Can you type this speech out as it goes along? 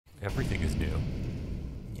Everything is new.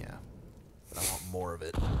 Yeah, but I want more of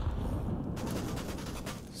it.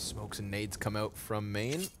 Smokes and nades come out from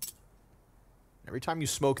main. Every time you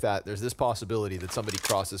smoke that, there's this possibility that somebody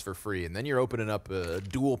crosses for free, and then you're opening up a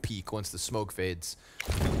dual peek once the smoke fades.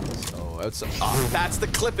 So outside, that's the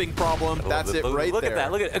clipping problem. That's it right there. Look at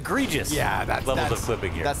that. Look at egregious. Yeah, that's levels of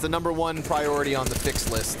clipping here. That's the #1 priority on the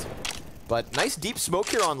fix list. But nice deep smoke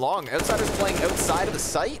here on long. Outsiders playing outside of the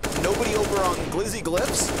site. Nobody over on Glizzy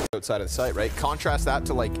Glyphs. Outside of the site, right? Contrast that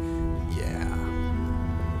to like, yeah.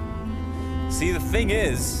 See, the thing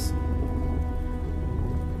is,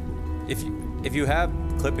 if you have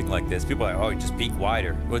clipping like this, people are like, oh, you just peek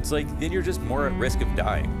wider. Well, it's like, then you're just more at risk of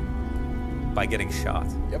dying by getting shot.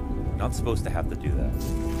 Yep. You're not supposed to have to do that.